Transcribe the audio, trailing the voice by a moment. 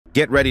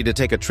Get ready to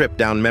take a trip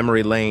down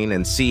memory lane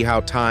and see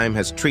how time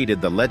has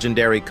treated the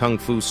legendary kung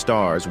fu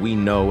stars we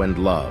know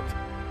and love.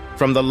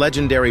 From the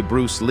legendary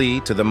Bruce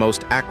Lee to the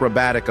most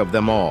acrobatic of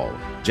them all,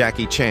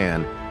 Jackie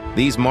Chan,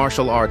 these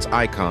martial arts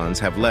icons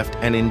have left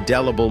an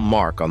indelible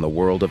mark on the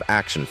world of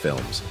action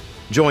films.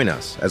 Join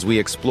us as we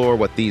explore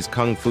what these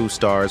kung fu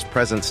stars'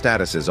 present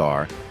statuses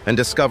are and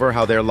discover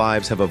how their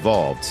lives have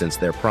evolved since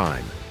their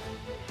prime.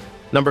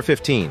 Number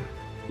 15.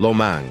 Lo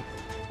Mang.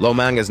 Lo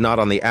Mang is not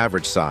on the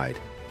average side.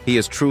 He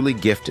is truly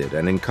gifted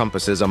and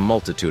encompasses a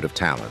multitude of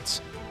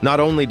talents. Not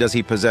only does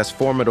he possess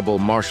formidable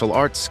martial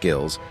arts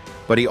skills,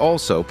 but he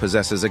also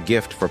possesses a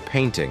gift for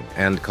painting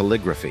and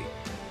calligraphy.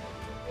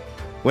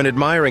 When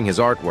admiring his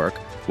artwork,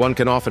 one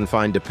can often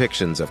find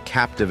depictions of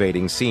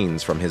captivating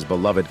scenes from his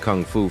beloved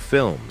kung fu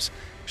films,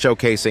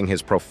 showcasing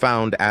his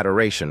profound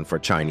adoration for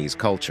Chinese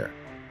culture.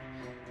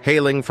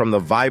 Hailing from the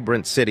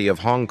vibrant city of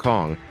Hong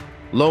Kong,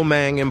 Lo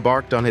Mang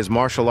embarked on his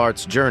martial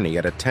arts journey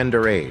at a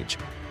tender age,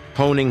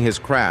 honing his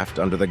craft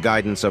under the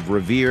guidance of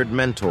revered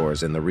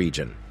mentors in the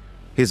region.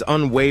 His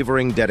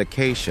unwavering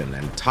dedication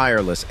and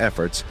tireless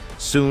efforts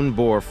soon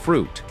bore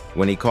fruit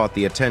when he caught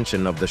the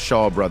attention of the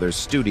Shaw Brothers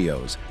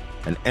Studios,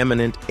 an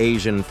eminent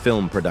Asian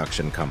film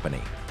production company.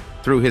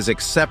 Through his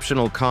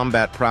exceptional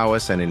combat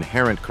prowess and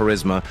inherent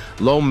charisma,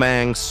 Lo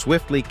Mang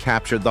swiftly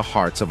captured the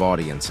hearts of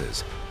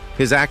audiences.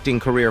 His acting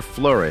career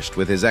flourished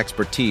with his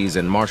expertise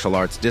in martial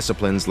arts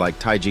disciplines like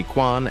Taiji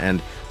Chuan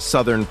and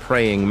Southern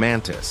Praying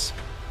Mantis.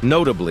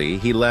 Notably,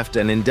 he left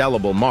an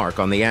indelible mark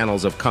on the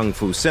annals of kung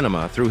fu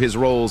cinema through his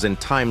roles in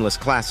timeless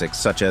classics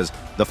such as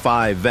The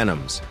Five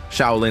Venoms,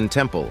 Shaolin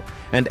Temple,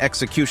 and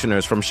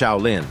Executioners from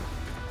Shaolin.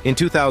 In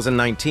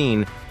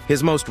 2019,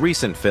 his most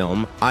recent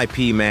film,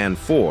 Ip Man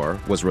 4,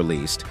 was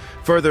released,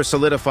 further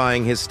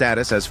solidifying his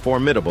status as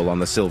formidable on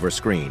the silver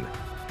screen.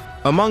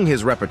 Among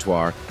his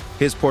repertoire,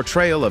 his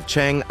portrayal of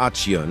Chang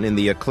Achiun in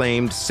the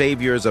acclaimed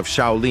Saviors of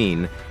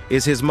Shaolin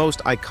is his most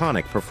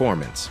iconic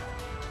performance.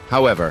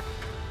 However,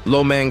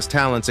 Lo Mang's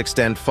talents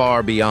extend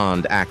far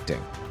beyond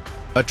acting.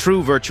 A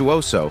true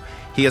virtuoso,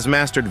 he has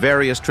mastered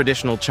various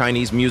traditional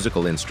Chinese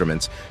musical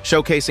instruments,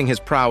 showcasing his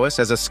prowess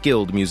as a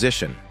skilled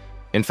musician.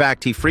 In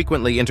fact, he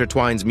frequently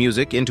intertwines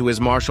music into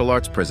his martial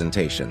arts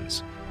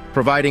presentations,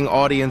 providing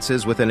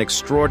audiences with an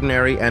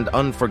extraordinary and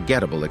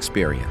unforgettable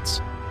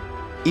experience.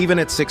 Even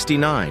at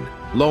 69,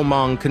 Lo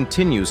Mang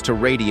continues to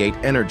radiate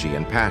energy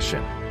and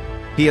passion.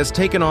 He has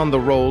taken on the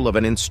role of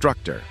an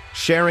instructor,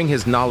 sharing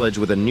his knowledge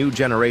with a new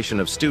generation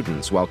of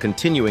students while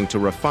continuing to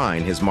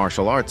refine his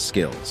martial arts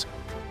skills.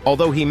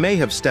 Although he may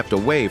have stepped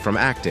away from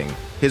acting,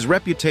 his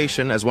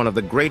reputation as one of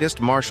the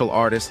greatest martial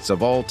artists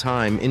of all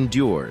time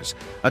endures,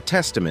 a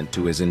testament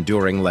to his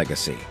enduring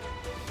legacy.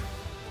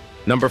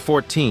 Number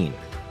 14.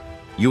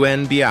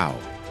 Yuan Biao.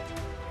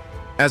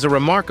 As a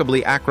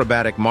remarkably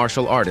acrobatic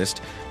martial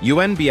artist,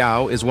 Yuan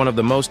Biao is one of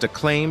the most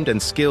acclaimed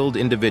and skilled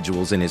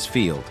individuals in his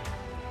field.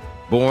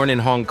 Born in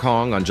Hong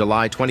Kong on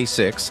July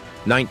 26,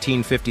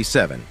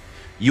 1957,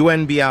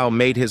 Yuan Biao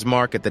made his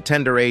mark at the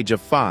tender age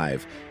of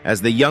 5 as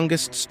the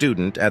youngest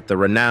student at the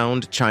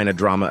renowned China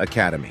Drama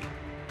Academy.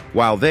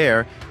 While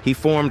there, he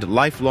formed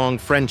lifelong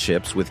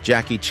friendships with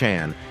Jackie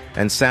Chan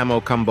and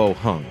Sammo Kambo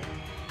Hung.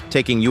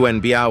 Taking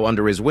Yuan Biao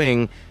under his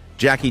wing,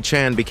 Jackie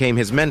Chan became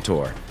his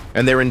mentor,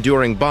 and their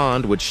enduring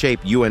bond would shape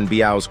Yuan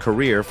Biao's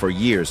career for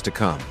years to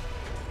come.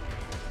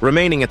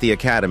 Remaining at the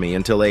academy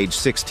until age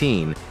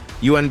 16,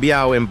 Yuan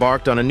Biao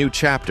embarked on a new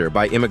chapter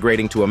by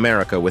immigrating to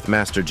America with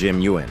Master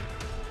Jim Yuen.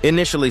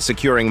 Initially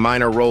securing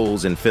minor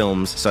roles in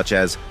films such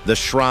as The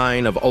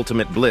Shrine of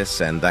Ultimate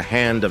Bliss and The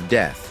Hand of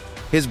Death,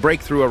 his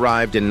breakthrough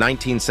arrived in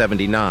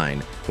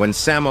 1979 when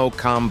Sammo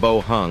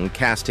Kambo Hung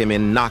cast him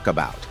in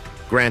Knockabout,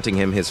 granting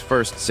him his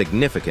first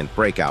significant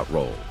breakout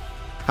role.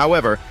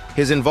 However,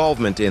 his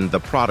involvement in The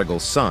Prodigal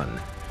Son,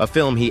 a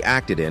film he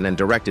acted in and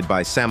directed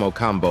by Sammo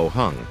Kambo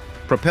Hung,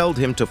 propelled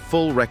him to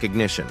full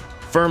recognition,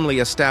 firmly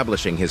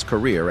establishing his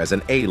career as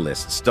an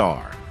A-list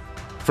star.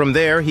 From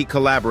there, he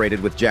collaborated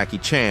with Jackie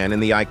Chan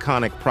in the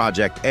iconic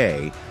Project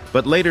A,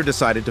 but later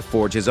decided to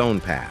forge his own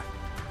path.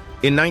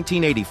 In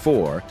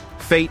 1984,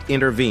 fate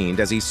intervened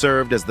as he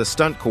served as the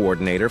stunt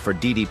coordinator for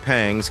Didi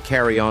Pang's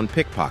Carry On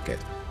Pickpocket,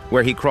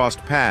 where he crossed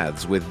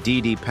paths with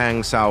Didi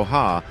Pang Sao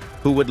Ha,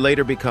 who would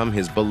later become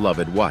his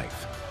beloved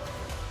wife.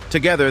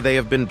 Together, they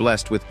have been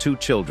blessed with 2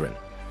 children.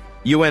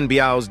 Yuan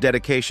Biao's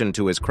dedication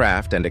to his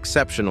craft and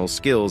exceptional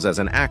skills as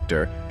an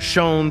actor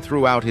shone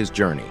throughout his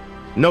journey,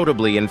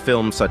 notably in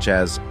films such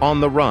as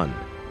On the Run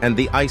and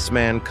The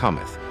Iceman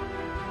Cometh.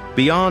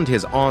 Beyond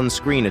his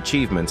on-screen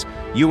achievements,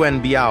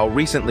 Yuan Biao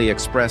recently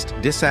expressed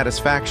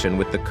dissatisfaction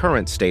with the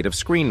current state of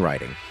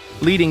screenwriting,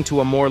 leading to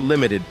a more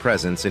limited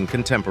presence in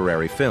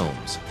contemporary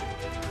films.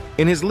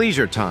 In his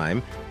leisure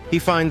time, he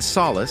finds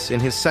solace in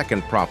his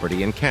second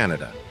property in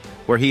Canada,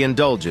 where he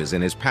indulges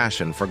in his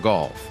passion for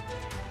golf.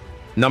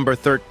 Number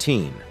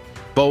 13.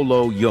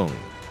 Bolo Yeung.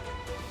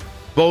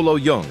 Bolo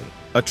Yeung,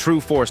 a true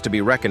force to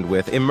be reckoned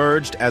with,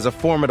 emerged as a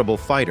formidable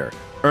fighter,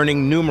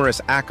 earning numerous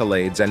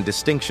accolades and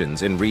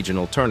distinctions in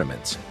regional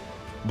tournaments.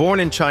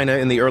 Born in China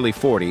in the early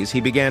 40s, he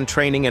began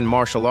training in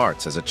martial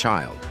arts as a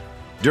child.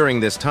 During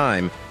this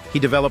time, he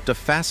developed a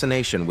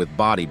fascination with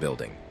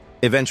bodybuilding,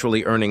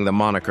 eventually earning the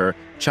moniker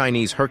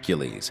Chinese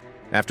Hercules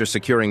after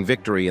securing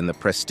victory in the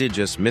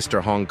prestigious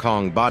Mr. Hong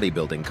Kong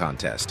bodybuilding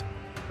contest,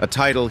 a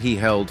title he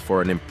held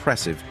for an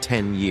impressive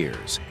 10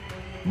 years.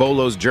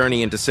 Bolo's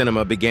journey into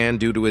cinema began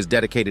due to his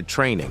dedicated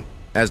training,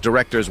 as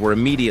directors were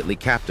immediately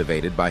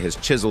captivated by his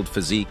chiseled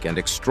physique and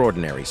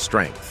extraordinary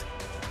strength.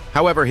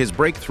 However, his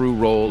breakthrough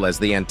role as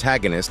the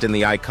antagonist in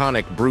the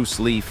iconic Bruce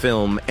Lee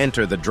film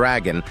Enter the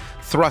Dragon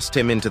thrust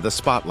him into the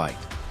spotlight.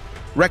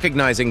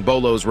 Recognizing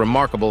Bolo's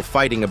remarkable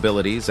fighting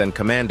abilities and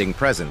commanding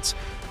presence,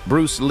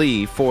 Bruce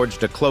Lee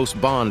forged a close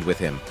bond with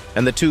him,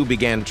 and the two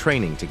began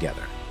training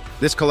together.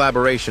 This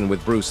collaboration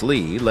with Bruce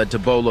Lee led to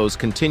Bolo's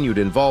continued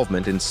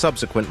involvement in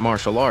subsequent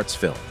martial arts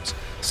films,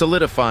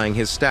 solidifying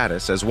his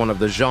status as one of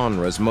the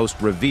genre's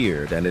most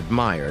revered and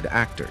admired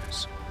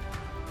actors.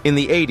 In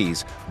the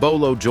 80s,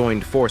 Bolo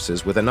joined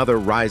forces with another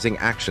rising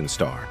action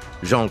star,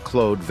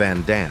 Jean-Claude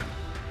Van Damme.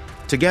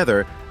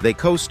 Together, they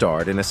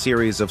co-starred in a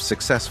series of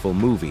successful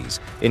movies,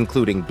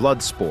 including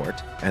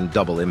Bloodsport and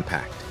Double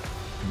Impact.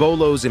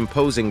 Bolo's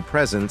imposing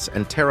presence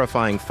and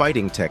terrifying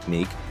fighting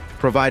technique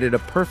provided a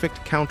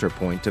perfect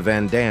counterpoint to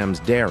Van Damme's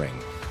daring,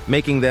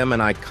 making them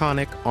an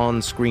iconic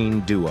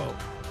on-screen duo.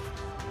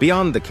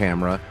 Beyond the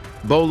camera,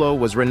 Bolo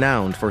was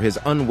renowned for his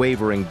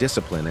unwavering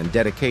discipline and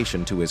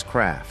dedication to his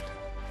craft.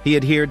 He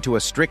adhered to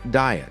a strict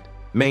diet,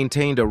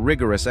 maintained a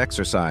rigorous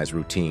exercise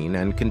routine,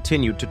 and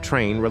continued to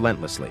train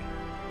relentlessly.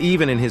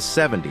 Even in his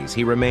 70s,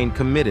 he remained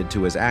committed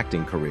to his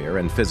acting career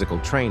and physical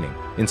training,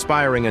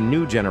 inspiring a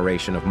new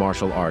generation of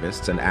martial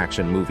artists and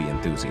action movie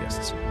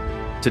enthusiasts.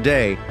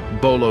 Today,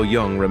 Bolo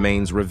Yeung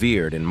remains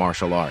revered in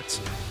martial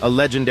arts, a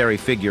legendary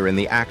figure in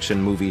the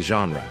action movie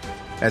genre,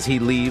 as he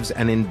leaves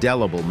an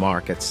indelible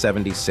mark at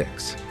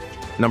 76.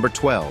 Number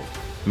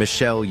 12,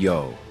 Michelle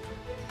Yeoh.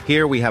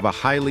 Here we have a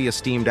highly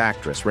esteemed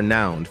actress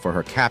renowned for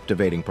her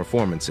captivating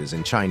performances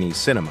in Chinese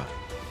cinema.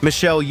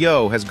 Michelle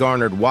Yeoh has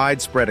garnered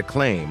widespread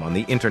acclaim on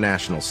the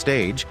international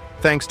stage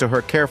thanks to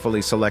her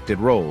carefully selected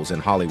roles in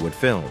Hollywood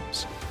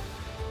films.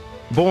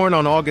 Born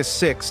on August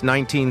 6,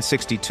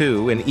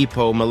 1962 in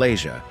Ipoh,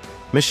 Malaysia,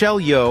 Michelle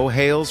Yeoh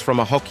hails from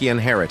a Hokkien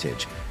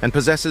heritage and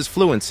possesses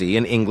fluency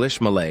in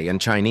English, Malay,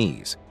 and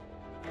Chinese.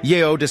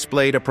 Yeoh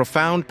displayed a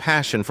profound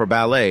passion for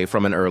ballet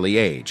from an early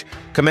age,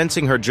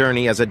 commencing her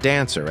journey as a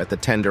dancer at the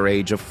tender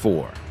age of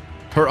 4.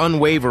 Her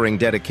unwavering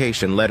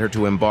dedication led her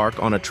to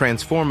embark on a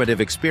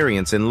transformative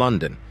experience in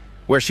London,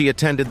 where she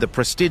attended the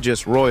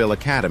prestigious Royal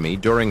Academy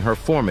during her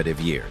formative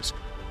years.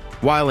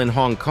 While in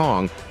Hong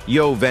Kong,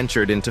 Yeoh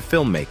ventured into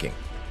filmmaking,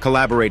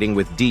 collaborating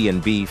with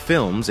D&B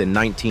Films in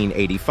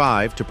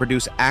 1985 to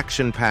produce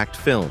action-packed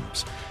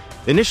films.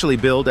 Initially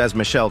billed as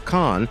Michelle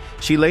Khan,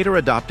 she later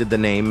adopted the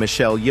name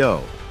Michelle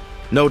Yeoh.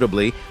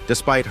 Notably,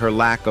 despite her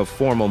lack of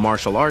formal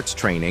martial arts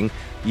training,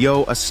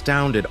 Yeoh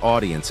astounded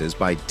audiences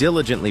by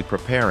diligently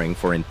preparing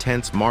for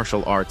intense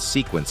martial arts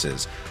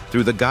sequences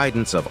through the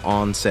guidance of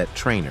on-set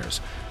trainers,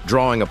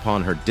 drawing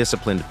upon her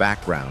disciplined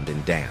background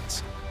in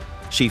dance.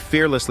 She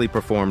fearlessly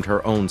performed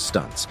her own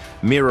stunts,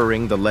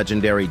 mirroring the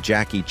legendary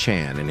Jackie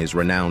Chan in his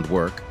renowned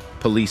work,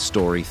 Police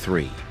Story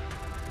 3.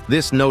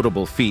 This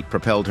notable feat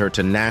propelled her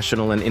to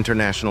national and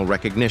international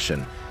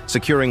recognition,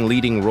 securing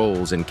leading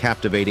roles in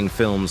captivating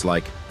films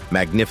like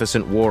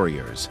Magnificent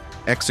Warriors,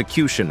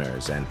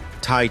 Executioners, and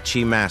Tai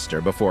Chi Master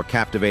before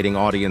captivating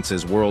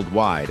audiences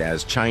worldwide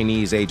as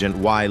Chinese agent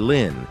Wai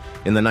Lin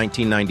in the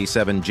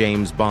 1997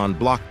 James Bond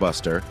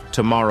blockbuster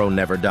Tomorrow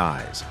Never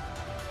Dies.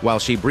 While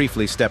she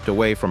briefly stepped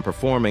away from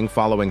performing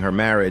following her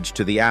marriage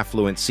to the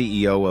affluent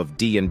CEO of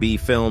D&B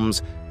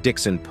Films,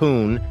 Dixon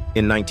Poon,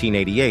 in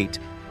 1988,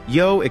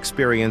 Yeoh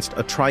experienced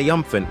a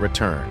triumphant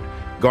return,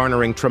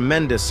 garnering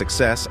tremendous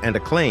success and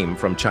acclaim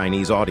from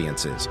Chinese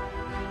audiences.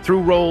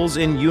 Through roles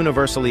in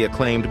universally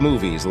acclaimed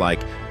movies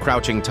like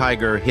Crouching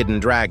Tiger, Hidden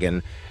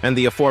Dragon, and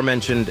the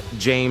aforementioned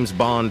James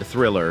Bond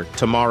thriller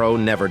Tomorrow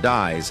Never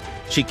Dies,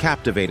 she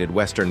captivated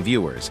Western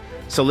viewers,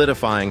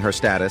 solidifying her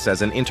status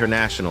as an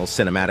international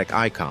cinematic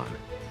icon.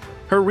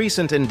 Her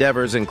recent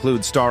endeavors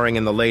include starring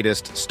in the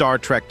latest Star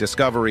Trek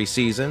Discovery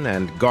season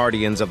and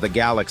Guardians of the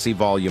Galaxy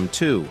Volume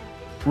 2,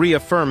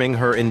 reaffirming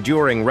her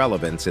enduring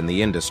relevance in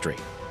the industry.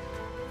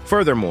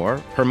 Furthermore,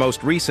 her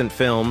most recent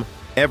film,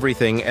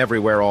 Everything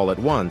Everywhere All at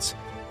Once,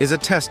 is a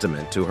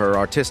testament to her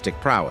artistic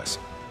prowess,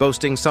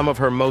 boasting some of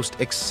her most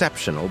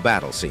exceptional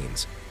battle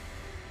scenes.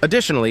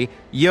 Additionally,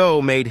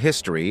 Yeoh made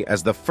history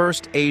as the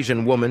first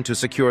Asian woman to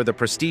secure the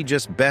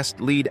prestigious Best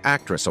Lead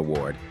Actress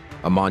Award,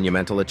 a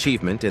monumental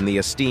achievement in the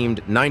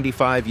esteemed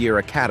 95-year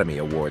Academy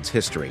Awards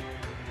history.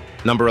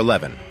 Number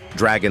 11,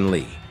 Dragon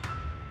Lee.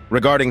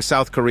 Regarding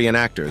South Korean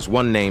actors,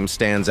 one name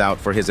stands out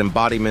for his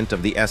embodiment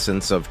of the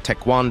essence of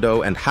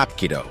Taekwondo and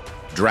Hapkido,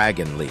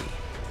 Dragon Lee.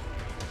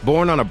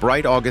 Born on a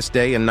bright August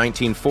day in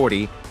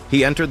 1940,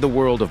 he entered the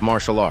world of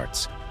martial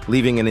arts,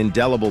 leaving an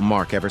indelible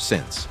mark ever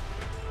since.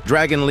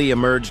 Dragon Lee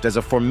emerged as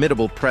a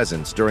formidable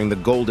presence during the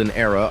golden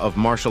era of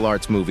martial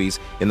arts movies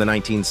in the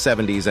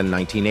 1970s and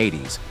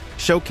 1980s,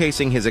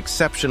 showcasing his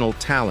exceptional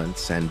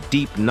talents and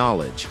deep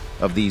knowledge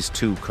of these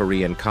two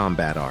Korean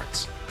combat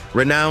arts.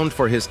 Renowned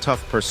for his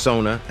tough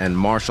persona and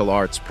martial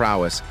arts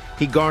prowess,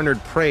 he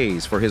garnered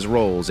praise for his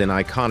roles in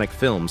iconic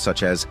films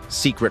such as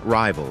Secret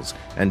Rivals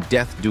and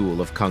Death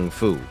Duel of Kung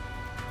Fu.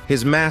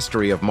 His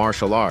mastery of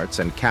martial arts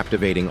and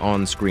captivating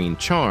on-screen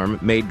charm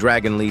made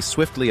Dragon Lee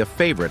swiftly a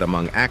favorite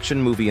among action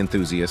movie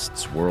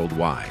enthusiasts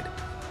worldwide.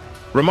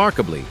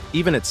 Remarkably,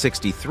 even at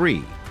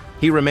 63,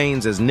 he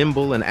remains as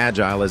nimble and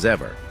agile as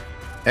ever.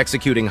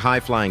 Executing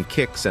high-flying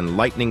kicks and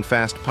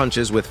lightning-fast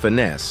punches with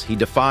finesse, he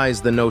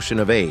defies the notion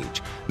of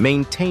age,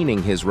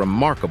 maintaining his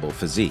remarkable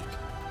physique.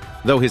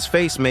 Though his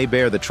face may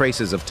bear the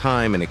traces of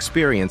time and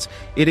experience,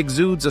 it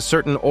exudes a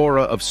certain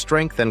aura of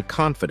strength and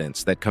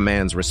confidence that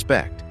commands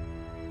respect.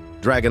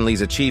 Dragon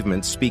Lee's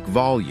achievements speak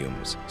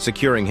volumes,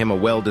 securing him a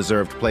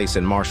well-deserved place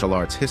in martial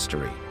arts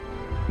history.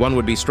 One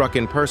would be struck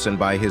in person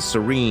by his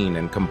serene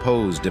and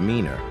composed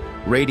demeanor,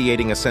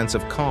 radiating a sense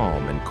of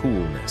calm and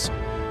coolness.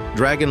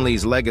 Dragon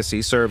Lee's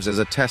legacy serves as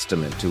a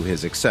testament to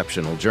his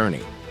exceptional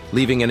journey,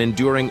 leaving an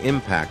enduring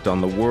impact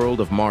on the world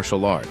of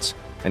martial arts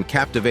and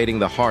captivating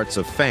the hearts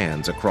of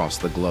fans across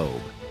the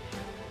globe.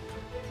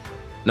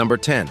 Number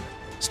 10.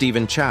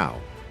 Stephen Chow.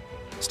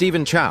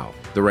 Stephen Chow,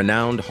 the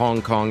renowned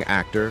Hong Kong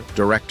actor,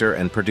 director,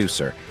 and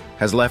producer,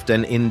 has left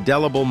an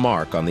indelible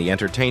mark on the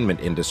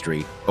entertainment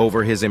industry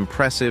over his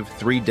impressive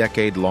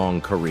three-decade-long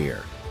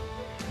career.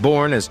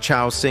 Born as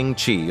Chow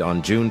Sing-chi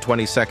on June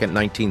 22,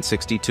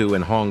 1962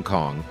 in Hong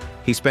Kong,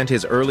 he spent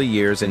his early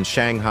years in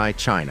Shanghai,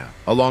 China,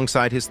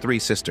 alongside his three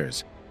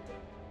sisters.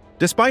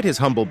 Despite his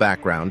humble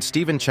background,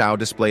 Stephen Chow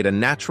displayed a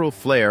natural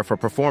flair for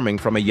performing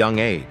from a young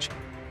age.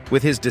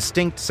 With his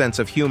distinct sense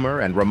of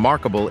humor and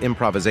remarkable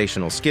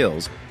improvisational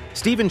skills,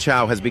 Stephen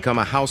Chow has become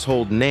a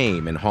household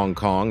name in Hong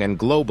Kong and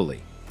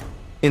globally.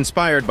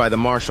 Inspired by the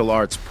martial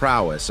arts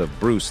prowess of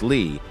Bruce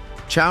Lee,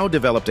 Chow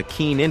developed a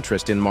keen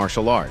interest in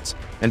martial arts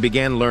and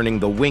began learning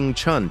the Wing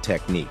Chun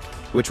technique,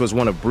 which was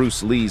one of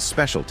Bruce Lee's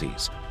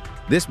specialties.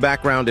 This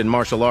background in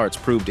martial arts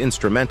proved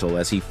instrumental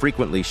as he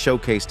frequently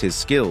showcased his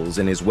skills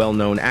in his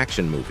well-known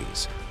action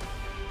movies.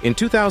 In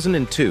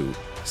 2002,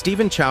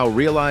 Stephen Chow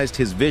realized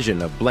his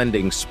vision of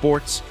blending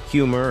sports,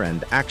 humor,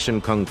 and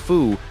action kung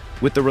fu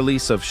with the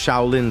release of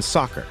Shaolin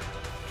Soccer.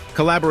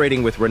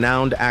 Collaborating with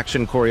renowned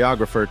action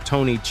choreographer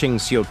Tony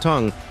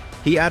Ching-Siu-Tung,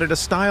 he added a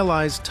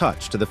stylized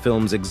touch to the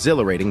film's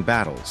exhilarating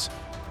battles.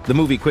 The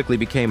movie quickly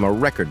became a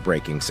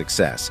record-breaking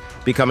success,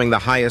 becoming the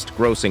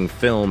highest-grossing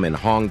film in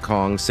Hong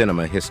Kong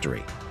cinema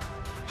history.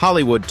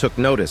 Hollywood took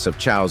notice of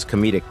Chow's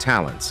comedic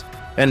talents,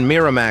 and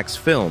Miramax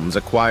Films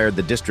acquired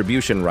the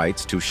distribution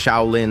rights to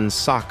Shaolin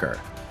Soccer,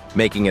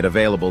 making it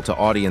available to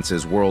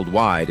audiences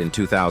worldwide in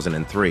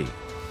 2003.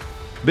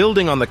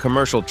 Building on the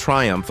commercial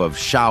triumph of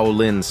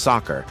Shaolin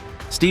Soccer,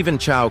 Stephen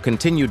Chow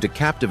continued to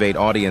captivate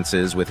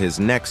audiences with his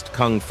next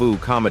kung fu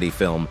comedy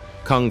film,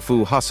 Kung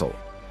Fu Hustle,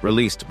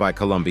 released by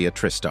Columbia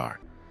TriStar.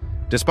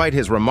 Despite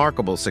his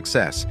remarkable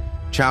success,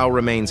 Chow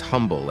remains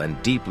humble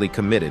and deeply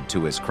committed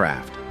to his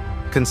craft,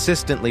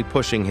 consistently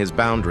pushing his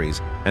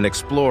boundaries and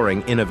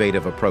exploring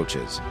innovative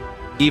approaches.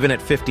 Even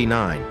at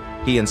 59,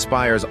 he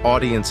inspires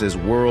audiences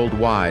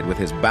worldwide with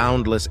his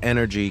boundless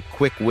energy,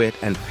 quick wit,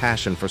 and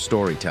passion for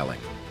storytelling.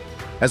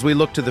 As we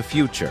look to the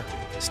future,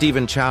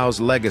 Stephen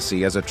Chow's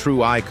legacy as a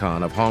true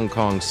icon of Hong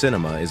Kong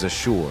cinema is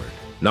assured.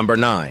 Number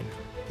 9.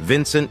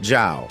 Vincent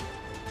Zhao.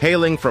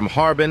 Hailing from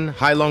Harbin,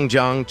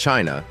 Heilongjiang,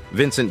 China,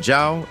 Vincent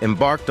Zhao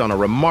embarked on a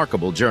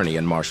remarkable journey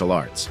in martial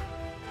arts.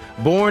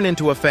 Born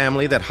into a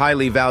family that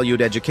highly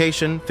valued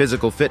education,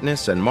 physical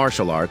fitness, and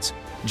martial arts,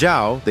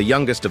 Zhao, the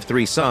youngest of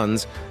three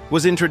sons,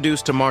 was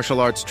introduced to martial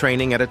arts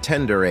training at a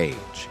tender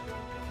age.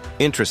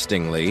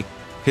 Interestingly,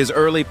 his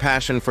early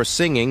passion for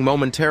singing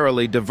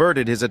momentarily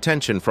diverted his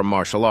attention from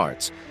martial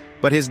arts,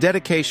 but his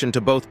dedication to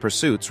both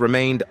pursuits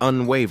remained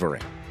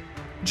unwavering.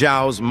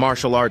 Zhao's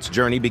martial arts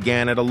journey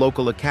began at a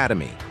local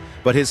academy,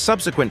 but his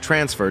subsequent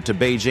transfer to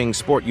Beijing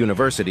Sport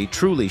University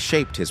truly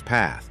shaped his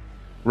path.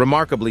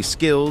 Remarkably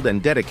skilled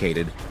and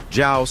dedicated,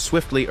 Zhao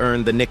swiftly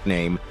earned the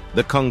nickname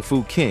the Kung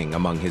Fu King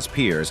among his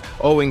peers,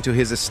 owing to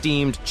his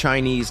esteemed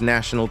Chinese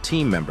national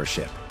team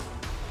membership.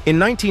 In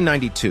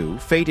 1992,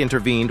 fate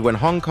intervened when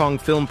Hong Kong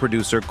film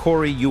producer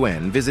Corey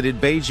Yuen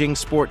visited Beijing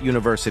Sport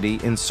University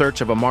in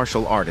search of a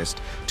martial artist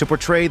to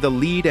portray the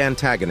lead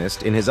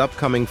antagonist in his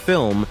upcoming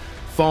film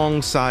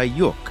Fong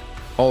Sai-yuk,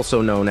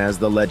 also known as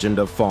The Legend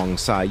of Fong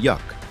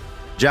Sai-yuk.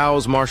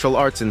 Zhao's martial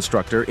arts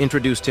instructor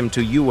introduced him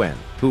to Yuen,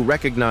 who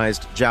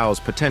recognized Zhao's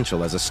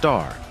potential as a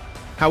star.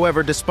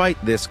 However,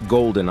 despite this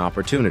golden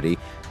opportunity,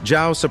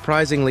 Zhao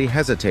surprisingly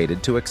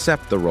hesitated to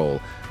accept the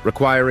role,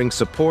 requiring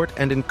support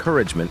and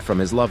encouragement from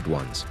his loved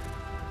ones.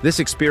 This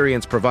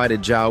experience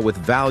provided Zhao with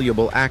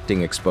valuable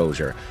acting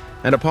exposure,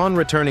 and upon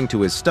returning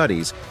to his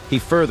studies, he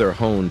further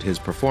honed his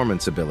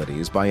performance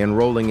abilities by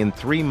enrolling in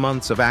 3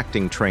 months of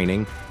acting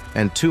training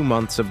and 2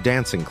 months of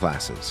dancing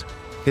classes.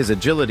 His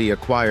agility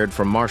acquired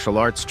from martial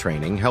arts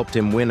training helped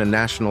him win a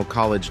national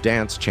college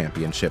dance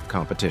championship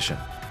competition.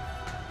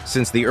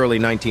 Since the early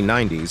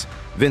 1990s,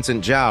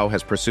 Vincent Zhao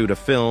has pursued a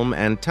film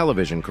and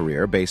television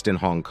career based in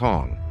Hong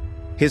Kong.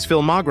 His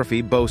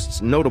filmography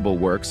boasts notable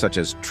works such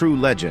as True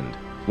Legend,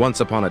 Once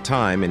Upon a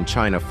Time in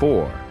China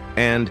 4,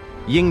 and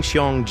Ying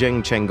Xiong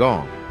Zheng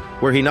Chenggong,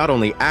 where he not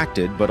only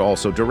acted but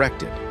also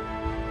directed.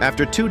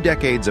 After 2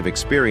 decades of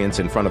experience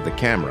in front of the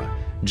camera,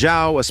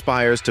 Zhao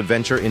aspires to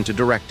venture into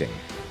directing,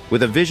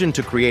 with a vision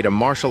to create a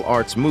martial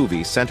arts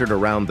movie centered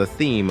around the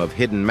theme of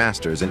hidden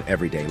masters in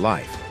everyday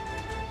life.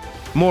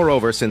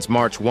 Moreover, since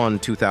March 1,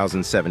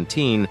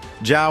 2017,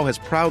 Zhao has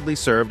proudly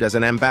served as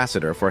an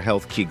ambassador for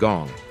Health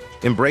Qigong,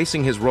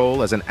 embracing his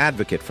role as an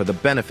advocate for the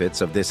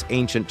benefits of this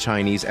ancient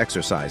Chinese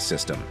exercise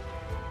system.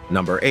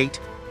 Number 8.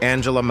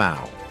 Angela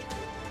Mao.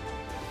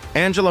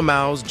 Angela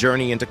Mao's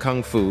journey into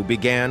Kung Fu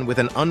began with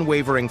an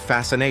unwavering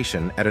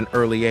fascination at an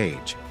early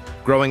age.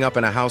 Growing up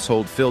in a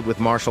household filled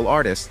with martial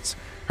artists,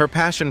 her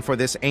passion for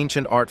this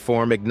ancient art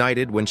form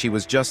ignited when she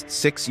was just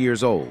 6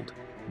 years old,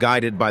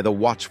 guided by the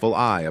watchful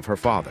eye of her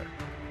father.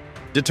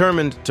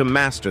 Determined to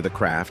master the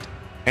craft,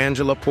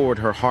 Angela poured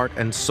her heart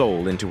and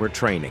soul into her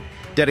training,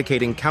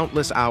 dedicating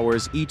countless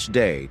hours each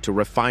day to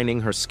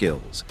refining her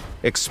skills,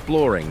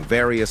 exploring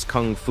various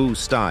Kung Fu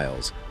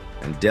styles,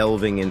 and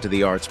delving into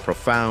the art's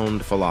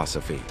profound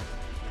philosophy.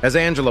 As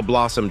Angela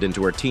blossomed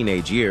into her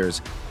teenage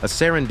years, a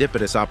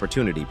serendipitous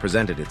opportunity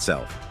presented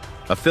itself.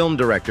 A film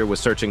director was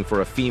searching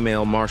for a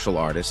female martial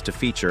artist to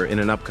feature in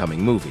an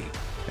upcoming movie,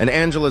 and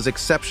Angela's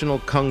exceptional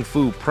Kung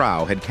Fu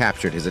prowess had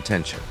captured his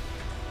attention.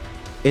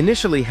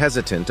 Initially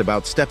hesitant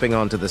about stepping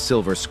onto the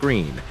silver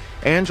screen,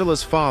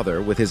 Angela's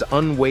father, with his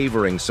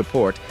unwavering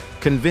support,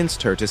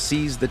 convinced her to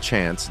seize the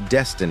chance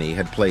destiny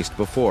had placed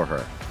before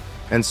her.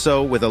 And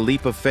so, with a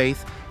leap of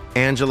faith,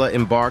 Angela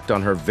embarked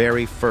on her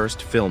very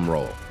first film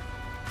role.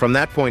 From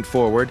that point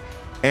forward,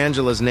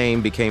 Angela's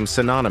name became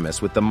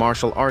synonymous with the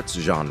martial arts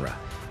genre,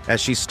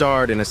 as she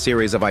starred in a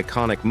series of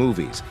iconic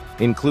movies,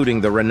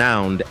 including the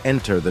renowned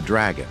Enter the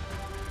Dragon.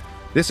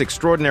 This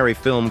extraordinary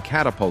film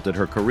catapulted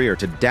her career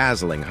to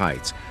dazzling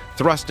heights,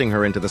 thrusting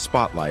her into the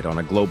spotlight on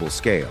a global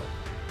scale.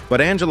 But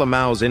Angela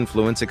Mao's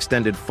influence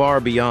extended far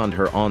beyond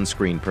her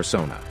on-screen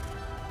persona.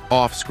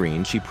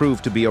 Off-screen, she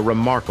proved to be a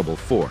remarkable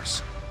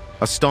force.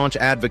 A staunch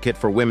advocate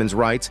for women's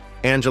rights,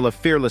 Angela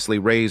fearlessly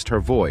raised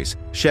her voice,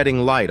 shedding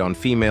light on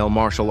female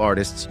martial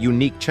artists'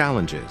 unique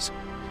challenges.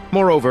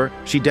 Moreover,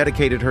 she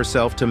dedicated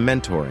herself to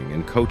mentoring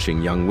and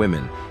coaching young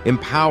women,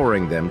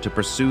 empowering them to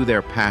pursue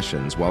their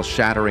passions while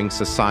shattering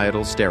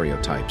societal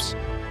stereotypes.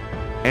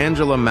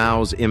 Angela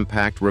Mao's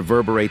impact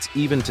reverberates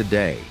even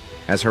today,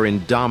 as her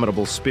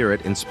indomitable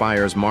spirit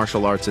inspires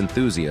martial arts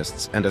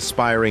enthusiasts and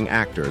aspiring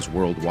actors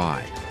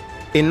worldwide.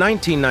 In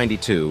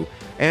 1992,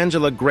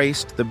 Angela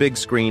graced the big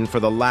screen for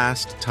the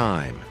last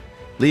time,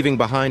 leaving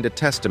behind a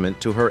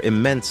testament to her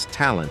immense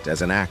talent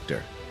as an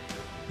actor.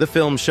 The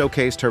film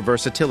showcased her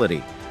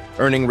versatility,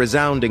 earning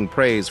resounding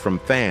praise from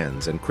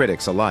fans and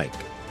critics alike.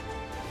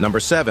 Number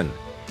 7.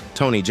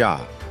 Tony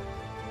Jaa.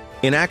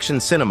 In action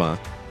cinema,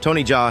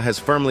 Tony Jaa has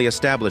firmly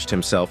established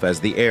himself as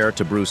the heir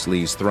to Bruce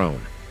Lee's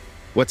throne.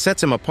 What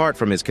sets him apart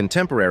from his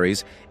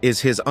contemporaries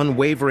is his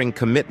unwavering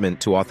commitment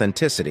to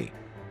authenticity.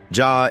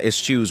 Jaa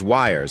eschews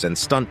wires and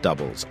stunt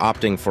doubles,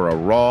 opting for a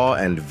raw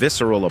and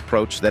visceral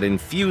approach that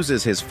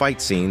infuses his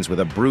fight scenes with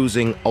a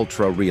bruising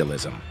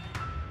ultra-realism.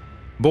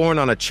 Born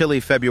on a chilly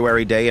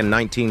February day in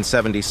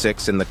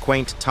 1976 in the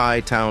quaint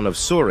Thai town of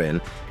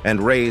Surin and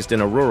raised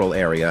in a rural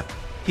area,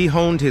 he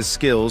honed his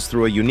skills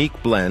through a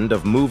unique blend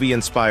of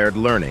movie-inspired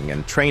learning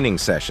and training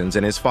sessions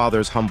in his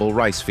father's humble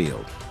rice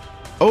field.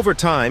 Over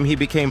time, he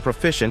became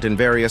proficient in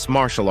various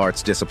martial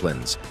arts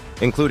disciplines,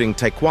 including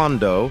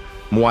Taekwondo,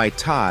 Muay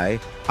Thai,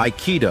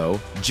 Aikido,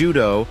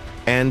 Judo,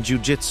 and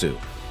Jiu-Jitsu.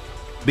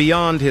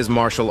 Beyond his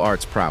martial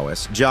arts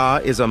prowess,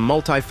 Jaa is a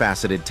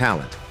multifaceted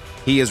talent.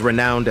 He is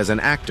renowned as an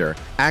actor,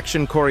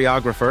 action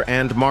choreographer,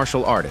 and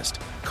martial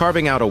artist,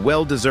 carving out a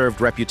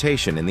well-deserved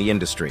reputation in the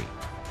industry.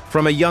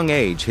 From a young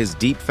age, his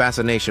deep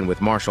fascination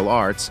with martial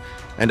arts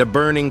and a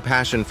burning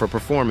passion for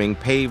performing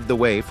paved the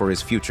way for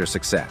his future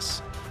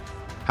success.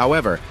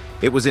 However,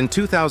 it was in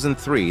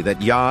 2003 that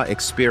Jaa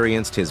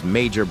experienced his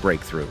major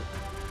breakthrough.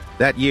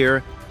 That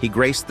year, he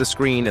graced the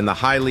screen in the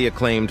highly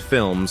acclaimed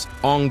films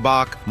Ong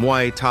Bak,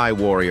 Muay Thai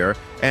Warrior,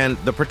 and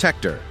The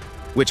Protector,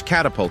 which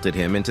catapulted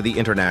him into the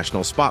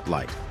international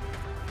spotlight.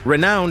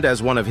 Renowned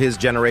as one of his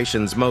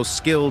generation's most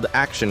skilled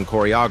action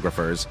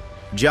choreographers,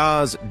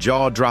 Jaa's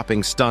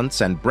jaw-dropping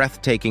stunts and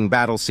breathtaking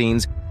battle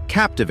scenes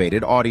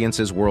captivated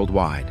audiences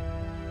worldwide.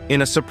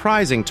 In a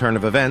surprising turn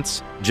of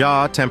events,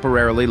 Jaa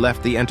temporarily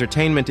left the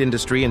entertainment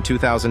industry in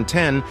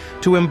 2010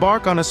 to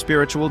embark on a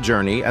spiritual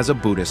journey as a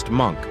Buddhist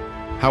monk.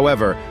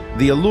 However,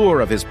 the allure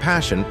of his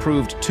passion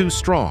proved too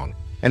strong,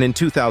 and in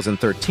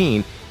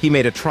 2013, he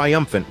made a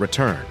triumphant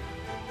return.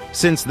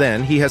 Since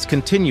then, he has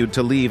continued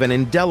to leave an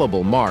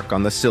indelible mark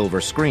on the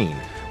silver screen,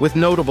 with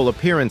notable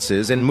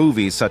appearances in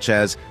movies such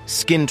as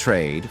Skin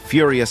Trade,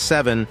 Furious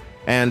 7,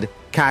 and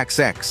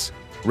KXX,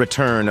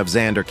 Return of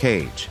Xander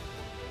Cage.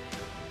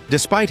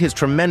 Despite his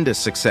tremendous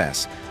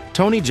success,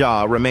 Tony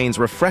Jaa remains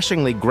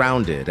refreshingly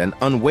grounded and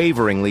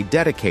unwaveringly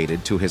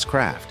dedicated to his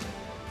craft.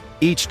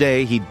 Each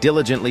day, he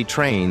diligently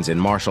trains in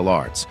martial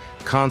arts,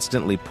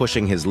 constantly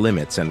pushing his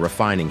limits and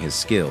refining his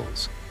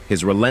skills.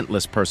 His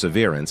relentless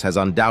perseverance has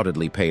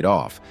undoubtedly paid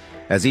off,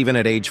 as even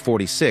at age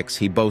 46,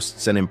 he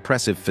boasts an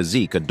impressive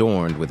physique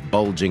adorned with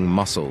bulging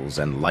muscles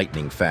and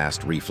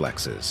lightning-fast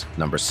reflexes.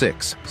 Number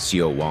 6.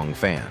 Xiao Wang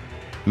Fan.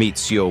 Meet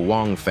Xiao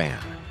Wang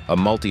Fan, a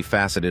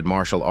multifaceted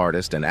martial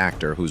artist and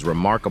actor whose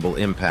remarkable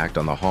impact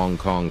on the Hong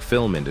Kong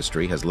film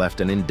industry has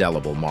left an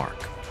indelible mark.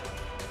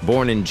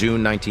 Born in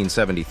June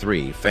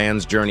 1973,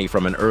 Fan's journey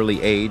from an early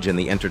age in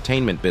the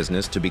entertainment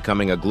business to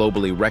becoming a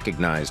globally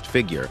recognized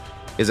figure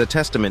is a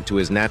testament to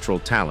his natural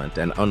talent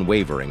and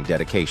unwavering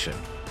dedication.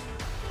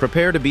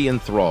 Prepare to be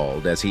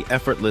enthralled as he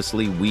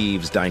effortlessly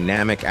weaves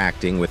dynamic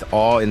acting with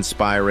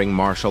awe-inspiring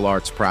martial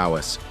arts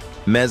prowess,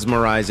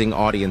 mesmerizing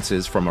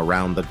audiences from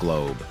around the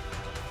globe.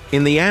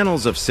 In the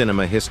annals of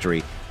cinema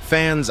history,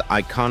 Fan's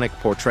iconic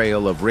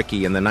portrayal of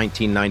Ricky in the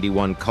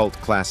 1991 cult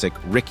classic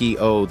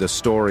Ricky-O, The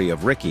Story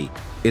of Ricky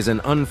is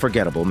an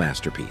unforgettable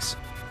masterpiece.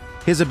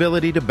 His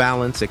ability to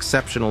balance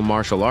exceptional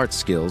martial arts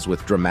skills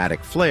with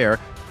dramatic flair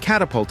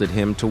catapulted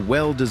him to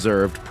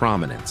well-deserved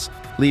prominence,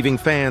 leaving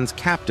fans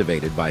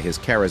captivated by his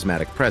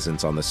charismatic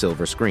presence on the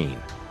silver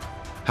screen.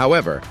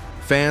 However,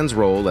 Fan's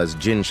role as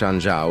Jin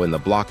Shanzhao in the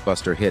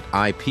blockbuster hit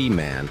IP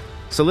Man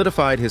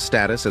solidified his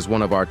status as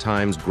one of our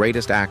time's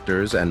greatest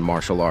actors and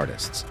martial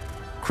artists.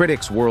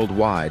 Critics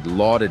worldwide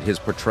lauded his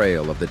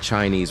portrayal of the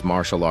Chinese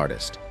martial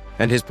artist,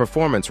 and his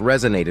performance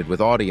resonated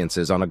with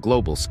audiences on a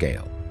global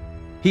scale.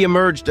 He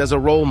emerged as a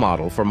role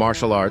model for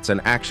martial arts and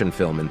action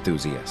film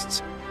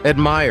enthusiasts,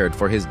 admired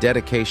for his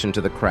dedication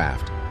to the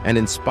craft and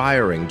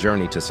inspiring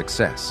journey to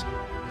success.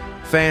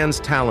 Fan's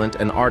talent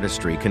and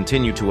artistry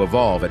continue to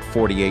evolve at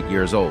 48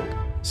 years old,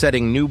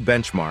 setting new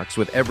benchmarks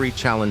with every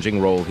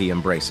challenging role he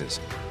embraces.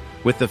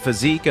 With the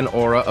physique and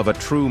aura of a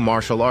true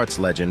martial arts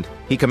legend,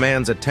 he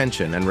commands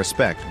attention and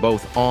respect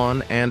both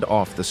on and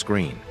off the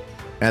screen.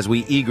 As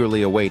we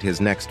eagerly await his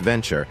next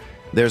venture,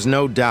 there's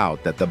no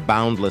doubt that the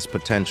boundless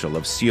potential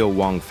of Xiao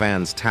Wang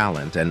Fan's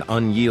talent and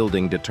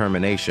unyielding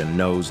determination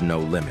knows no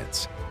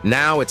limits.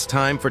 Now it's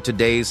time for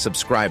today's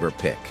subscriber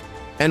pick.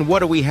 And what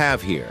do we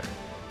have here?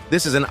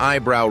 This is an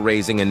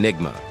eyebrow-raising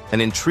enigma,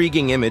 an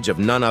intriguing image of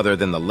none other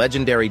than the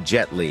legendary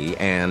Jet Li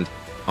and,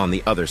 on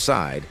the other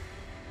side,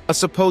 a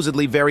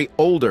supposedly very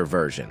older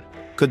version.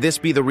 Could this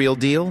be the real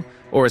deal,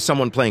 or is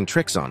someone playing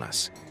tricks on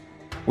us?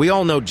 We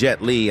all know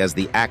Jet Li as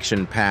the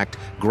action-packed,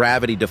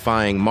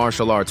 gravity-defying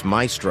martial arts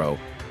maestro,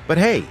 but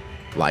hey,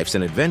 life's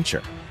an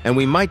adventure, and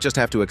we might just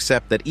have to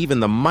accept that even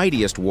the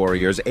mightiest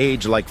warriors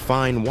age like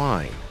fine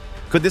wine.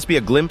 Could this be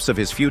a glimpse of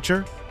his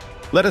future?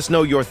 Let us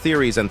know your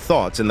theories and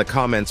thoughts in the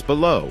comments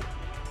below.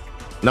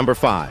 Number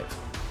 5.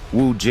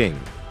 Wu Jing.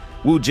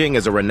 Wu Jing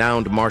is a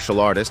renowned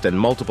martial artist and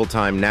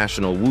multiple-time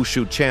national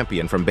wushu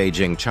champion from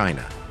Beijing,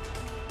 China.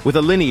 With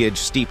a lineage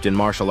steeped in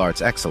martial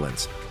arts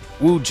excellence,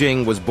 Wu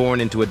Jing was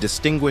born into a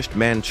distinguished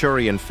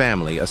Manchurian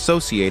family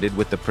associated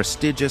with the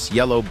prestigious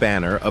Yellow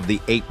Banner of the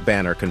Eight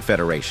Banner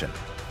Confederation.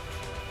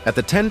 At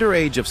the tender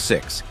age of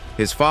 6,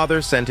 his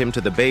father sent him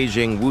to the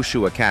Beijing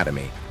Wushu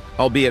Academy,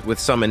 albeit with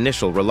some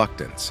initial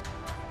reluctance.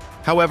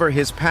 However,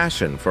 his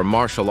passion for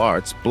martial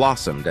arts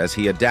blossomed as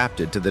he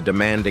adapted to the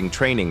demanding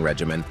training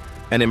regimen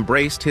and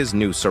embraced his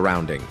new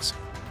surroundings.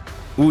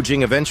 Wu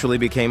Jing eventually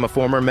became a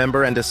former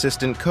member and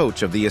assistant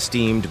coach of the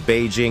esteemed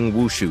Beijing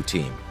Wushu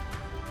team.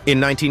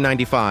 In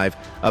 1995,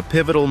 a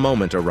pivotal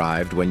moment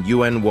arrived when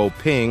Yuan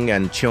Wo-ping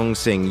and Cheung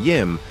Sing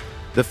Yim,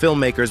 the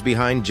filmmakers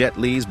behind Jet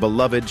Li's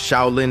beloved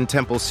Shaolin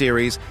Temple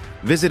series,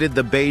 visited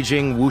the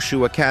Beijing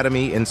Wushu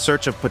Academy in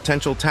search of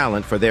potential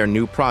talent for their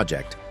new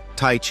project,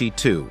 Tai Chi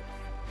 2.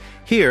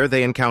 Here,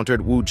 they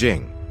encountered Wu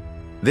Jing.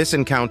 This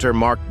encounter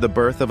marked the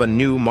birth of a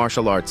new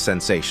martial arts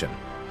sensation.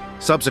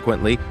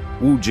 Subsequently,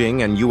 Wu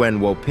Jing and Yuan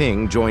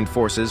Wo-ping joined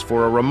forces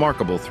for a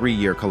remarkable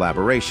 3-year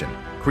collaboration,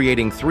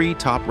 creating 3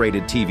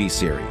 top-rated TV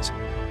series: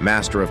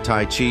 Master of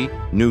Tai Chi,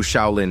 New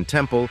Shaolin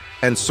Temple,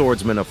 and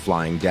Swordsman of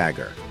Flying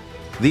Dagger.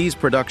 These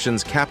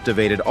productions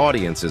captivated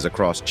audiences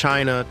across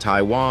China,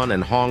 Taiwan,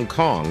 and Hong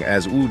Kong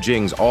as Wu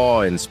Jing's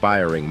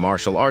awe-inspiring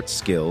martial arts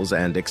skills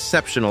and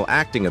exceptional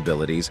acting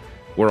abilities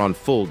were on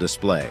full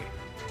display.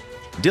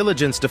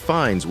 Diligence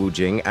defines Wu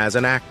Jing as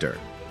an actor.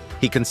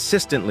 He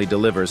consistently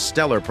delivers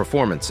stellar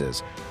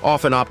performances,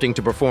 often opting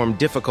to perform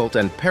difficult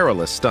and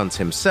perilous stunts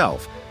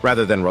himself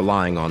rather than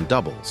relying on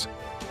doubles.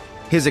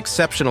 His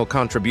exceptional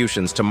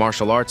contributions to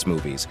martial arts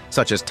movies,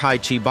 such as Tai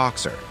Chi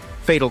Boxer,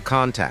 Fatal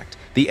Contact,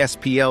 the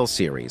SPL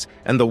series,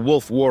 and the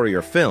Wolf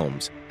Warrior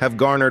films, have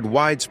garnered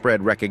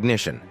widespread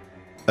recognition.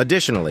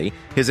 Additionally,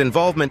 his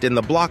involvement in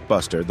the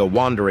blockbuster The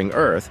Wandering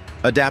Earth,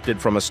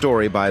 adapted from a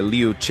story by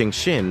Liu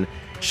Qingxin,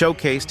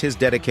 showcased his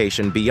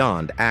dedication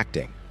beyond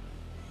acting.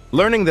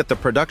 Learning that the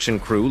production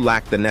crew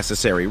lacked the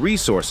necessary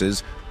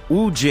resources,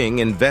 Wu Jing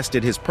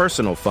invested his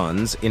personal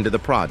funds into the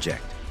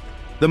project.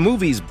 The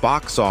movie's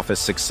box office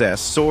success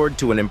soared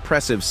to an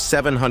impressive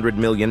 $700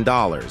 million,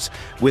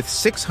 with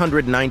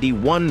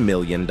 $691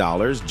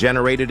 million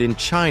generated in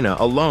China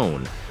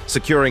alone,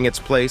 securing its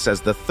place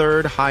as the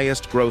third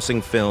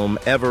highest-grossing film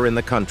ever in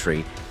the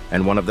country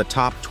and one of the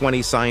top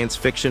 20 science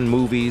fiction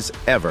movies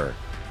ever.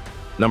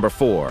 Number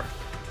 4.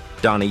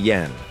 Donnie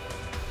Yen.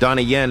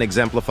 Donnie Yen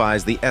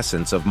exemplifies the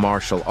essence of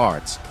martial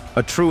arts,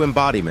 a true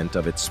embodiment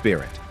of its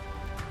spirit.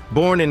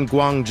 Born in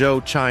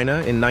Guangzhou, China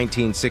in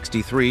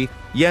 1963,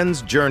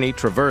 Yen's journey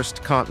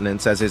traversed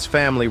continents as his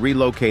family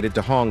relocated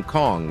to Hong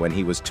Kong when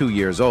he was 2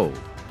 years old,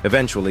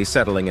 eventually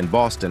settling in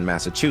Boston,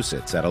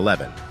 Massachusetts at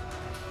 11.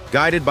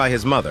 Guided by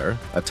his mother,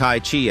 a Tai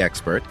Chi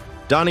expert,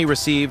 Donnie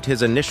received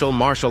his initial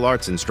martial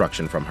arts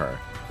instruction from her,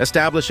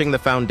 establishing the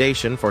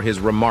foundation for his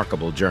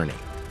remarkable journey.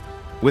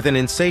 With an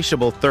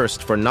insatiable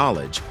thirst for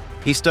knowledge,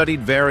 he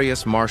studied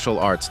various martial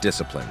arts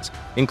disciplines,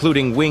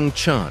 including Wing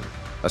Chun,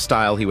 a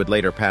style he would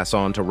later pass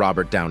on to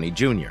Robert Downey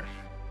Jr.,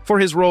 for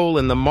his role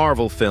in the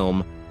Marvel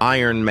film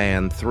Iron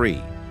Man 3.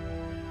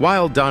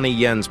 While Donnie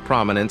Yen's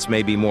prominence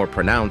may be more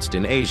pronounced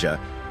in Asia,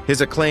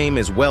 his acclaim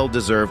is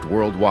well-deserved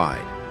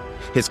worldwide.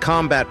 His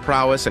combat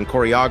prowess and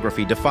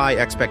choreography defy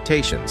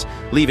expectations,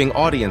 leaving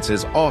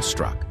audiences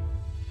awestruck.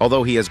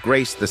 Although he has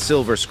graced the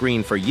silver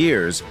screen for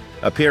years,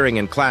 appearing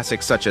in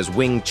classics such as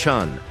Wing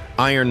Chun,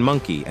 Iron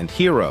Monkey, and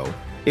Hero,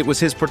 it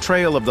was his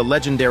portrayal of the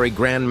legendary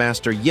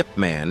Grandmaster Yip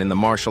Man in the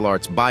martial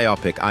arts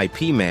biopic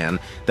IP Man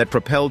that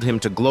propelled him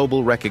to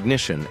global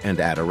recognition and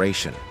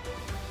adoration.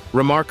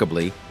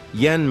 Remarkably,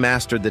 Yen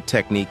mastered the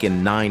technique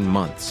in 9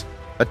 months,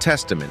 a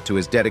testament to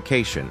his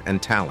dedication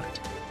and talent.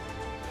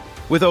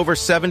 With over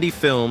 70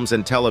 films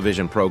and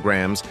television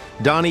programs,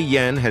 Donnie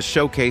Yen has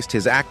showcased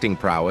his acting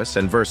prowess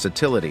and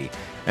versatility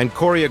and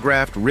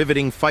choreographed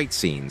riveting fight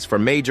scenes for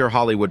major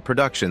Hollywood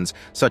productions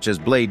such as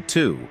Blade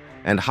 2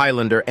 and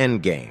Highlander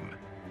Endgame.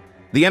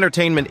 The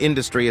entertainment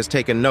industry has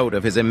taken note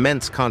of his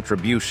immense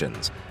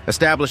contributions,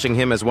 establishing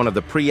him as one of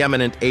the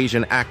preeminent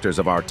Asian actors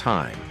of our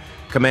time,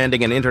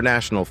 commanding an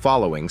international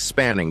following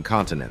spanning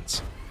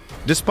continents.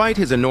 Despite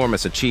his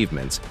enormous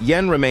achievements,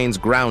 Yen remains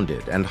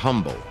grounded and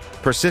humble,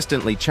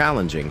 persistently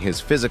challenging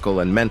his physical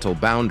and mental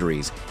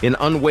boundaries in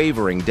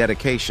unwavering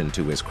dedication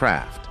to his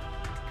craft.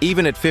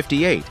 Even at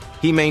 58,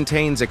 he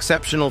maintains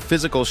exceptional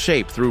physical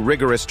shape through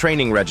rigorous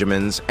training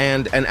regimens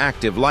and an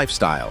active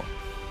lifestyle.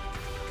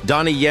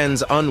 Donnie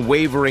Yen's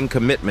unwavering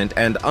commitment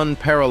and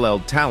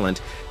unparalleled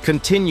talent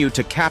continue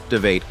to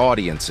captivate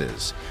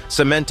audiences,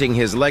 cementing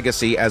his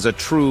legacy as a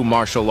true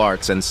martial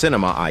arts and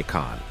cinema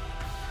icon.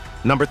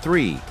 Number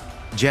 3.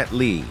 Jet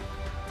Li.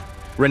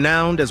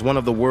 Renowned as one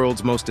of the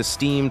world's most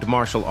esteemed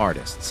martial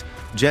artists,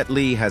 Jet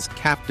Li has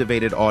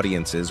captivated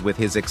audiences with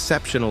his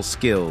exceptional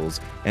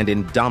skills and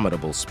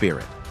indomitable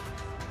spirit.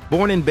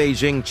 Born in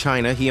Beijing,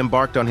 China, he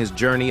embarked on his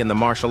journey in the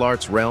martial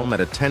arts realm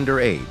at a tender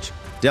age,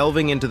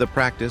 delving into the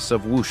practice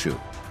of wushu.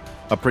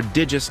 A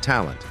prodigious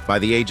talent, by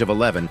the age of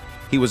 11,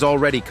 he was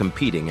already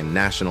competing in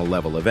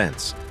national-level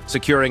events,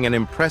 securing an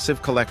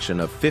impressive collection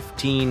of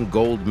 15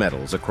 gold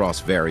medals across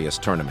various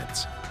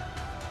tournaments.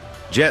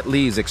 Jet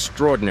Li's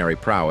extraordinary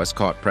prowess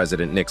caught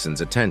President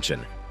Nixon's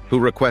attention, who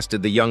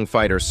requested the young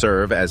fighter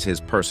serve as his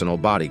personal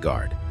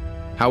bodyguard.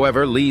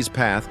 However, Li's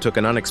path took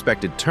an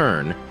unexpected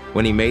turn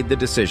when he made the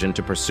decision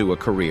to pursue a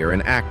career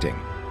in acting,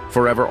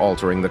 forever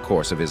altering the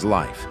course of his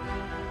life.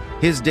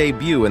 His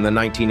debut in the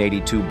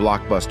 1982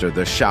 blockbuster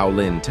The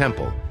Shaolin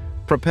Temple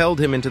propelled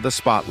him into the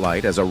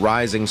spotlight as a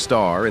rising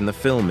star in the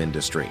film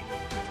industry.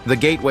 The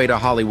gateway to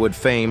Hollywood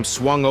fame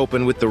swung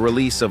open with the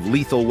release of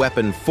Lethal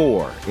Weapon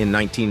 4 in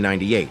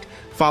 1998,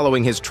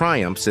 following his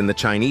triumphs in the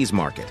Chinese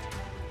market.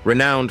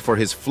 Renowned for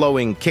his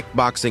flowing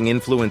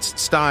kickboxing-influenced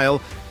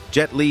style,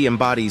 Jet Li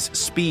embodies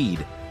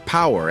speed,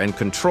 power, and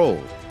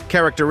control,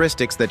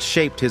 characteristics that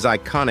shaped his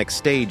iconic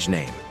stage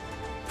name.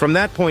 From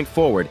that point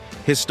forward,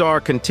 his star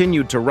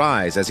continued to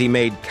rise as he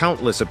made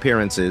countless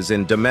appearances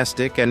in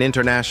domestic and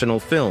international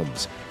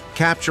films,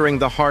 capturing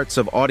the hearts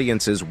of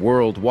audiences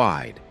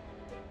worldwide.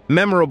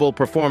 Memorable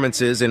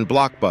performances in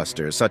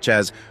blockbusters such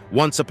as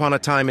Once Upon a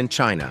Time in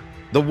China,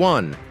 The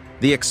One,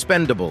 The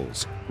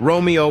Expendables,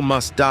 Romeo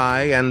Must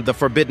Die, and The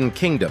Forbidden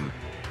Kingdom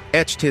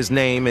etched his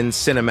name in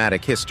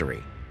cinematic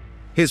history.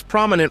 His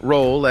prominent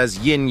role as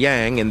Yin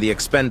Yang in the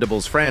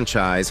Expendables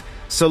franchise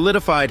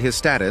solidified his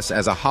status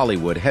as a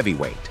Hollywood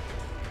heavyweight.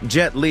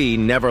 Jet Li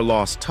never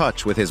lost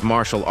touch with his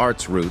martial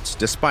arts roots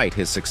despite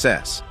his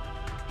success.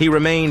 He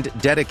remained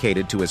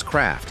dedicated to his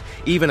craft,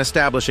 even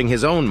establishing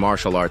his own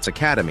martial arts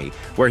academy,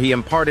 where he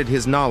imparted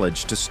his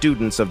knowledge to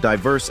students of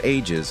diverse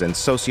ages and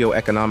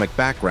socioeconomic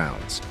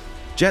backgrounds.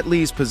 Jet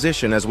Li's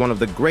position as one of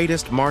the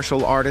greatest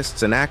martial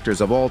artists and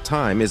actors of all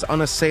time is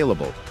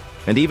unassailable,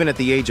 and even at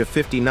the age of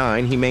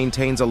 59, he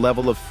maintains a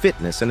level of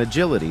fitness and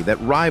agility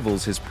that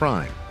rivals his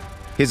prime.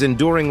 His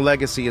enduring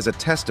legacy is a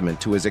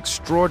testament to his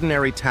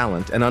extraordinary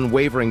talent and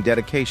unwavering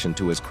dedication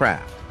to his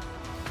craft.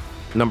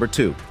 Number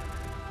 2.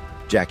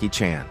 Jackie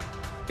Chan.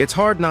 It's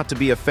hard not to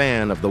be a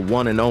fan of the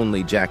one and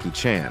only Jackie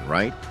Chan,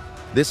 right?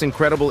 This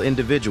incredible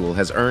individual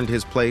has earned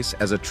his place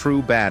as a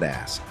true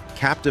badass,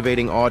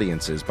 captivating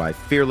audiences by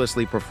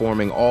fearlessly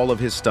performing all of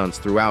his stunts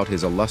throughout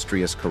his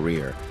illustrious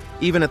career,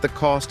 even at the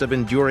cost of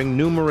enduring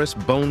numerous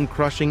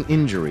bone-crushing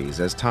injuries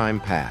as time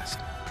passed.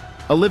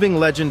 A living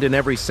legend in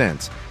every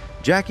sense,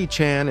 Jackie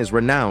Chan is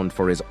renowned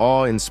for his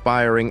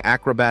awe-inspiring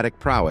acrobatic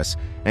prowess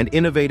and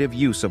innovative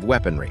use of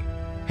weaponry.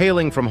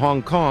 Hailing from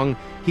Hong Kong,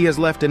 he has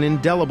left an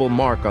indelible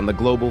mark on the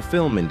global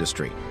film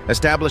industry,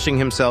 establishing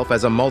himself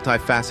as a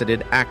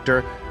multifaceted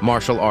actor,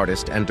 martial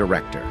artist, and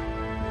director.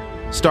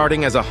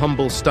 Starting as a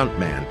humble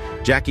stuntman,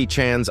 Jackie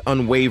Chan's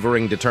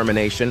unwavering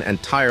determination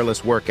and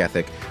tireless work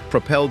ethic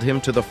propelled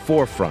him to the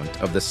forefront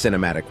of the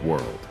cinematic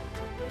world.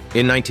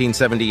 In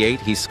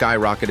 1978, he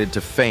skyrocketed to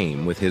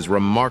fame with his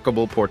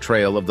remarkable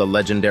portrayal of the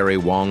legendary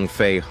Wong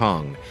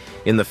Fei-hung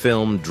in the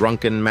film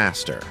Drunken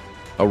Master,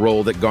 a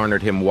role that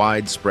garnered him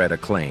widespread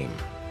acclaim.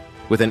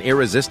 With an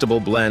irresistible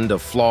blend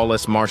of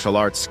flawless martial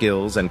arts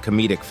skills and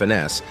comedic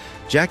finesse,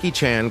 Jackie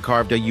Chan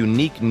carved a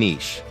unique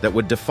niche that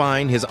would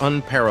define his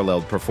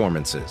unparalleled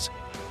performances.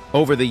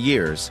 Over the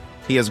years,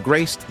 he has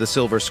graced the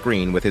silver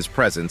screen with his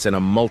presence in a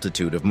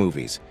multitude of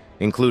movies,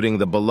 including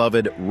the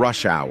beloved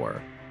Rush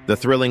Hour, the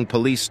thrilling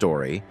Police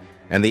Story,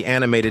 and the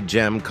animated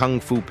gem Kung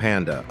Fu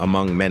Panda,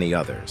 among many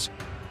others.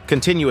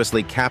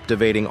 Continuously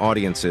captivating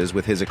audiences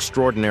with his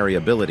extraordinary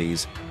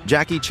abilities,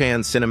 Jackie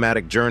Chan's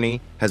cinematic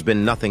journey has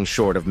been nothing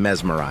short of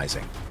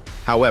mesmerizing.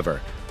 However,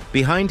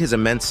 behind his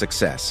immense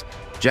success,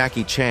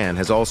 Jackie Chan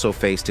has also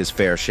faced his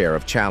fair share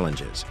of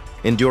challenges,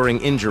 enduring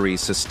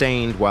injuries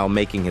sustained while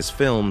making his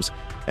films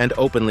and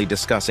openly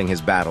discussing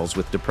his battles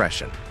with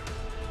depression.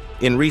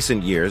 In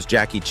recent years,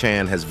 Jackie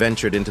Chan has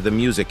ventured into the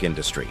music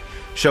industry,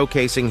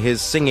 showcasing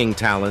his singing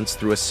talents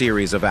through a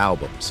series of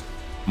albums.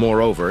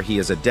 Moreover, he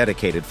is a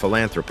dedicated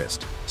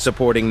philanthropist,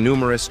 supporting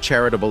numerous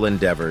charitable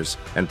endeavors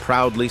and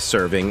proudly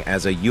serving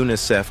as a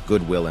UNICEF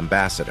Goodwill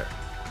Ambassador.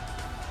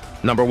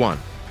 Number 1.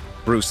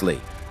 Bruce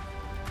Lee.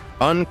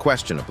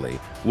 Unquestionably,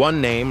 one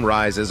name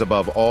rises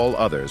above all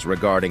others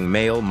regarding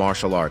male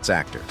martial arts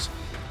actors: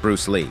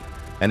 Bruce Lee,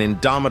 an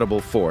indomitable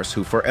force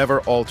who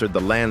forever altered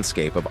the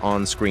landscape of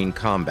on-screen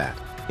combat,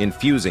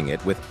 infusing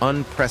it with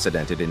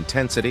unprecedented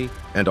intensity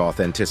and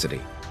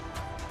authenticity.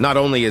 Not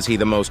only is he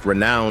the most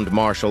renowned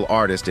martial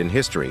artist in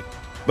history,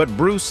 but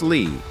Bruce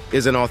Lee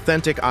is an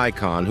authentic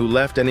icon who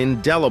left an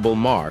indelible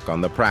mark on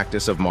the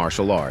practice of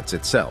martial arts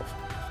itself.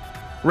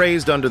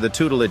 Raised under the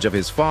tutelage of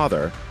his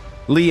father,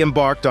 Lee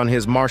embarked on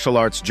his martial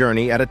arts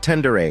journey at a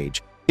tender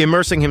age,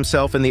 immersing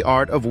himself in the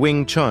art of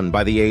Wing Chun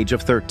by the age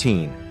of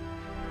 13.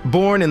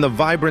 Born in the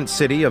vibrant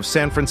city of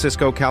San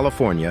Francisco,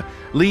 California,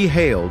 Lee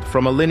hailed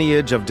from a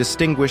lineage of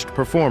distinguished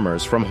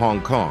performers from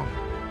Hong Kong.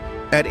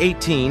 At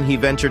 18, he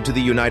ventured to the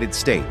United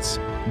States,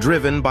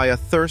 driven by a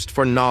thirst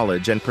for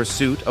knowledge and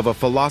pursuit of a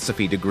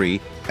philosophy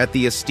degree at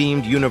the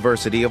esteemed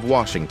University of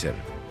Washington.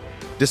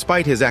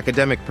 Despite his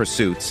academic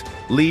pursuits,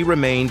 Lee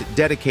remained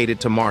dedicated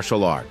to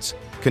martial arts,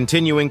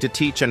 continuing to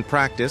teach and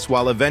practice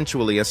while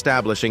eventually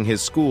establishing his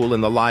school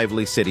in the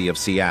lively city of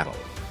Seattle.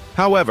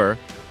 However,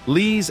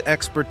 Lee's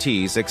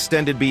expertise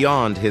extended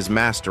beyond his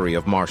mastery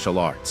of martial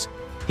arts.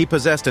 He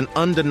possessed an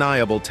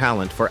undeniable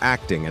talent for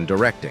acting and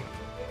directing.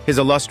 His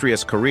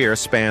illustrious career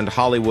spanned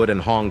Hollywood and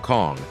Hong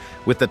Kong,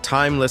 with the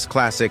timeless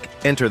classic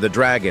Enter the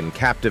Dragon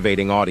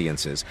captivating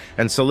audiences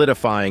and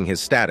solidifying his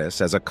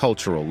status as a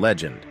cultural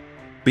legend.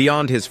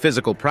 Beyond his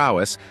physical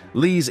prowess,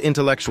 Lee's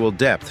intellectual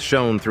depth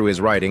shone through his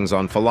writings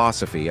on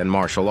philosophy and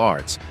martial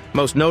arts,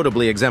 most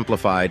notably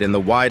exemplified in the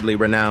widely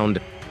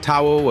renowned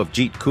Tao of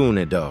Jeet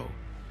Kune Do.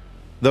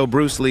 Though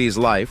Bruce Lee's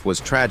life was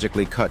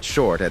tragically cut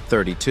short at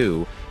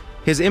 32,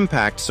 his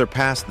impact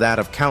surpassed that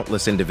of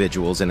countless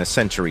individuals in a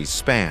century's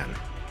span.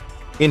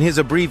 In his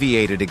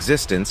abbreviated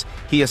existence,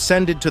 he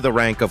ascended to the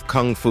rank of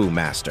Kung Fu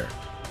Master,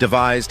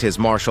 devised his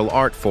martial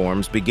art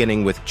forms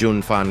beginning with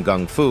Junfan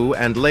Gung Fu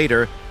and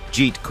later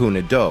Jeet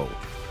Kune Do,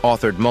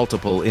 authored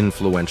multiple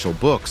influential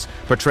books,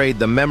 portrayed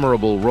the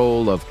memorable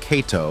role of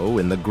Kato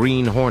in the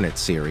Green Hornet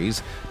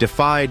series,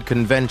 defied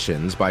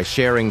conventions by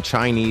sharing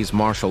Chinese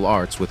martial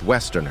arts with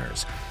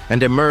Westerners,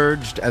 and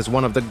emerged as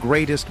one of the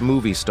greatest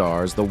movie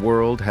stars the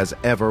world has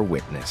ever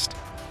witnessed.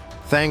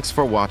 Thanks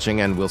for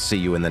watching, and we'll see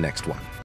you in the next one.